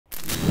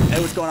Hey,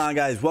 what's going on,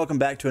 guys? Welcome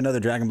back to another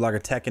Dragon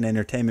Blogger Tech and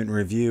Entertainment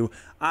review.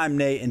 I'm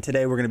Nate, and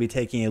today we're going to be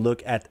taking a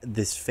look at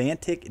this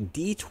Fanttik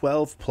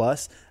D12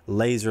 Plus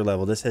laser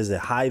level. This has a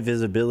high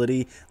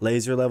visibility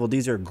laser level.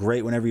 These are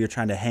great whenever you're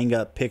trying to hang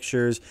up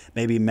pictures,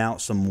 maybe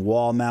mount some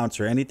wall mounts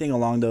or anything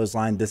along those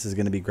lines. This is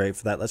going to be great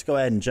for that. Let's go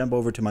ahead and jump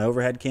over to my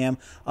overhead cam,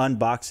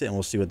 unbox it, and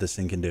we'll see what this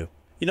thing can do.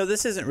 You know,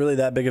 this isn't really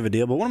that big of a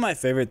deal, but one of my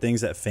favorite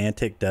things that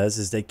Fanttik does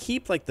is they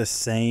keep like the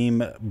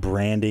same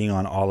branding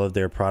on all of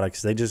their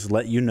products. They just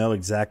let you know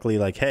exactly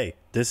like, hey,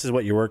 this is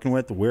what you're working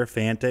with. We're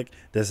Fanttik.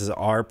 This is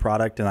our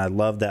product, and I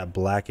love that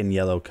black and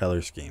yellow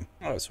color scheme.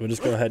 All right, so we'll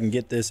just go ahead and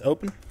get this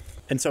open.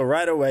 And so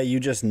right away, you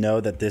just know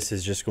that this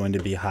is just going to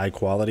be high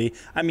quality.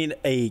 I mean,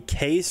 a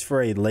case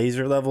for a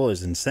laser level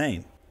is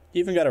insane. You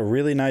even got a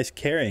really nice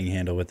carrying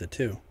handle with it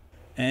too.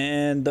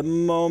 And the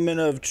moment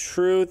of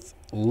truth,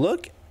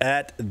 look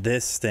at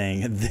this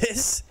thing.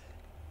 This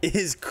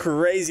is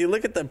crazy.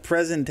 Look at the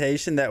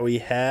presentation that we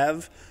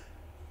have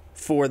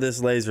for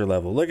this laser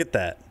level. Look at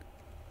that.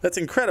 That's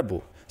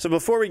incredible. So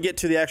before we get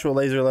to the actual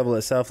laser level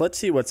itself, let's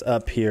see what's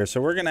up here.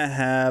 So we're gonna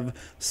have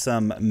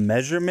some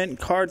measurement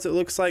cards, it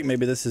looks like.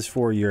 Maybe this is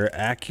for your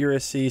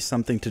accuracy,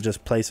 something to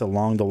just place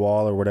along the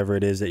wall or whatever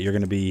it is that you're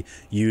gonna be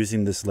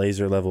using this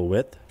laser level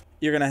with.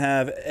 You're gonna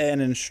have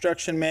an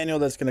instruction manual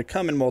that's gonna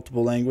come in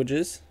multiple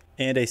languages,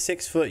 and a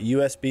 6-foot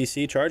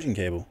USB-C charging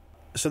cable.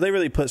 So they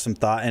really put some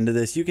thought into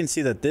this. You can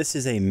see that this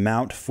is a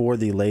mount for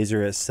the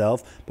laser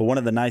itself, but one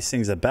of the nice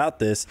things about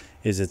this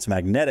is it's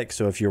magnetic,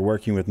 so if you're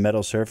working with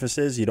metal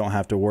surfaces, you don't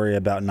have to worry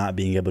about not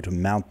being able to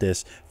mount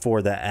this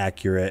for the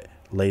accurate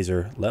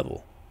laser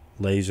level.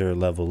 Laser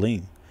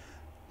leveling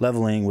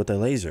with a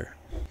laser.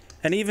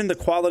 And even the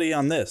quality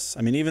on this,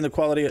 I mean, even the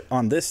quality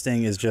on this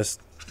thing is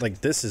just like,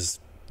 this is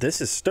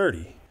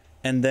sturdy.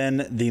 And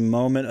then the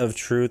moment of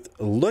truth,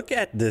 look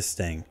at this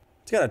thing.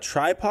 It's got a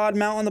tripod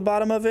mount on the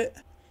bottom of it.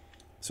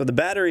 So the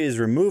battery is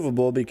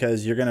removable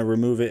because you're going to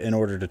remove it in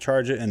order to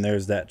charge it. And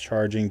there's that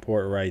charging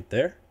port right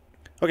there.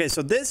 Okay,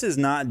 so this is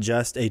not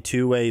just a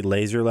two-way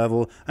laser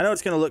level. I know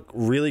it's going to look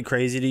really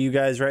crazy to you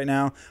guys right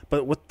now,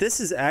 but what this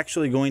is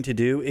actually going to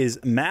do is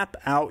map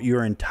out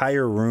your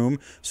entire room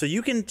so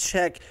you can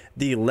check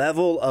the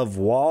level of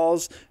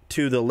walls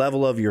to the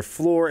level of your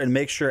floor and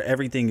make sure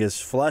everything is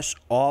flush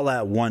all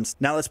at once.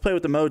 Now let's play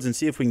with the modes and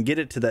see if we can get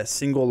it to that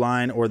single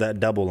line or that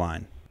double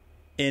line.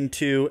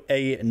 Into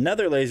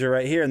another laser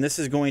right here, and this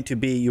is going to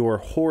be your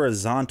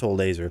horizontal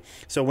laser.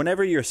 So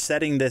whenever you're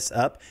setting this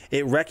up,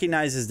 it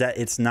recognizes that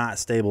it's not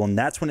stable, and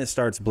that's when it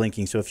starts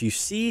blinking. So if you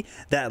see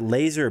that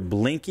laser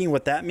blinking,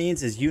 what that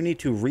means is you need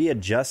to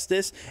readjust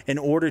this in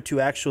order to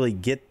actually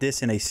get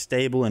this in a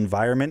stable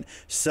environment,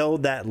 so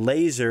that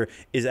laser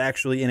is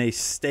actually in a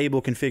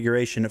stable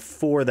configuration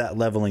for that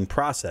leveling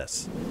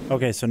process.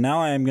 Okay, so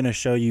now I am going to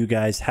show you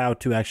guys how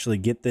to actually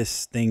get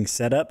this thing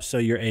set up so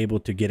you're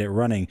able to get it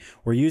running.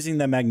 We're using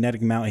the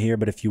magnetic mount here,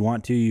 but if you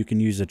want to, you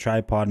can use a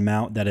tripod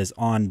mount that is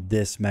on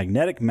this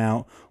magnetic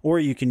mount, or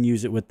you can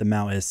use it with the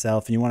mount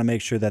itself. And you want to make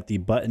sure that the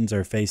buttons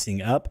are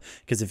facing up,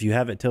 because if you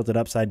have it tilted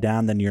upside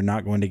down, then you're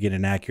not going to get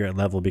an accurate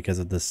level because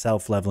of the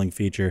self-leveling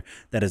feature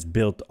that is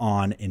built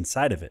on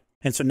inside of it.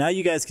 And so now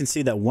you guys can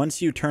see that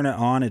once you turn it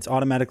on, it's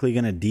automatically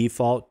going to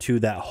default to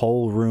that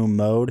whole room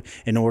mode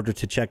in order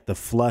to check the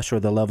flush or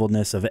the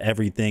levelness of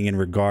everything in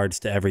regards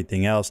to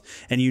everything else.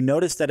 And you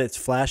notice that it's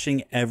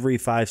flashing every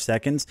 5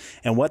 seconds.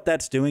 And what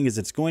that's doing is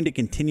it's going to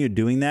continue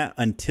doing that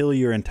until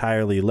you're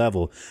entirely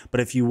level.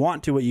 But if you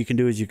want to, what you can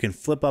do is you can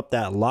flip up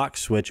that lock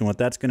switch. And what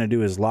that's going to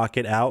do is lock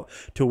it out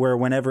to where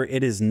whenever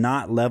it is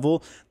not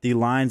level, the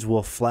lines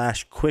will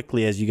flash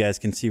quickly, as you guys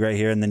can see right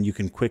here. And then you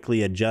can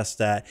quickly adjust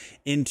that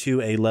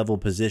into a level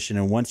position,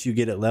 and once you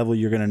get it level,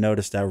 you're going to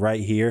notice that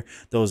right here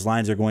those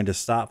lines are going to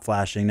stop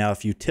flashing. Now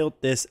if you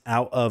tilt this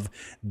out of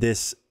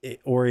this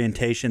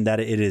orientation that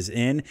it is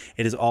in,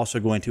 it is also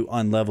going to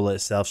unlevel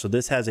itself. So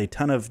this has a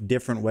ton of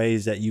different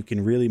ways that you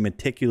can really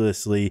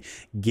meticulously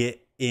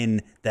get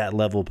in that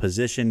level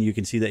position. You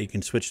can see that you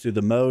can switch through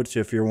the modes.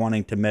 So if you're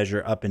wanting to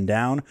measure up and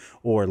down,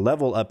 or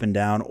level up and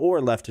down, or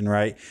left and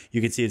right,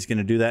 you can see it's going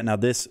to do that. Now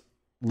this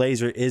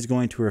laser is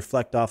going to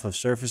reflect off of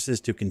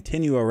surfaces to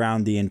continue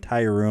around the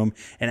entire room,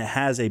 and it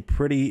has a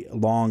pretty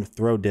long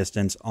throw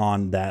distance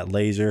on that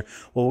laser.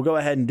 What we'll go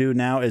ahead and do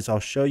now is I'll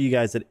show you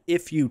guys that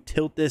if you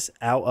tilt this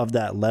out of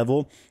that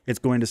level, it's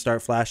going to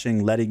start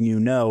flashing, letting you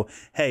know,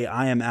 hey,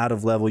 I am out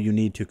of level, you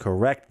need to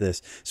correct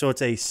this. So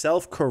it's a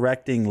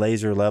self-correcting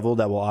laser level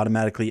that will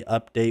automatically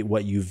update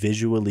what you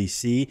visually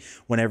see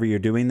whenever you're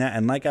doing that.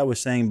 And like I was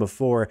saying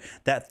before,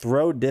 that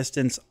throw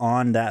distance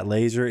on that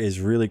laser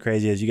is really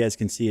crazy. As you guys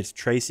can see, it's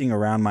tracing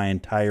around my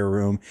entire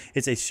room.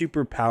 It's a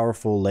super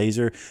powerful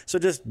laser, so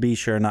just be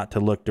sure not to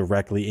look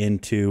directly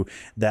into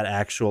that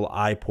actual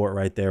eye port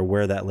right there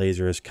where that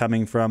laser is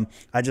coming from.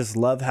 I just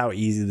love how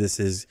easy this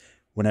is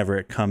whenever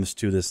it comes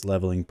to this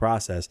leveling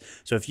process.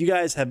 So if you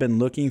guys have been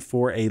looking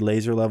for a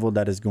laser level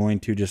that is going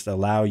to just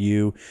allow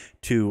you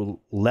to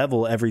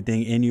level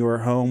everything in your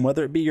home,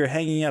 whether it be you're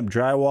hanging up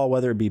drywall,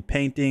 whether it be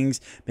paintings,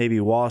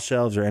 maybe wall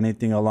shelves or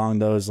anything along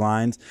those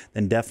lines,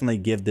 then definitely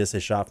give this a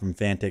shot from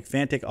Fanttik.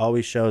 Fanttik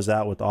always shows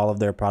out with all of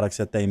their products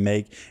that they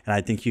make, and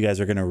I think you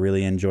guys are going to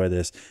really enjoy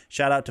this.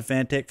 Shout out to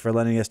Fanttik for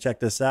letting us check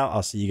this out.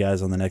 I'll see you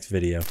guys on the next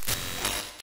video.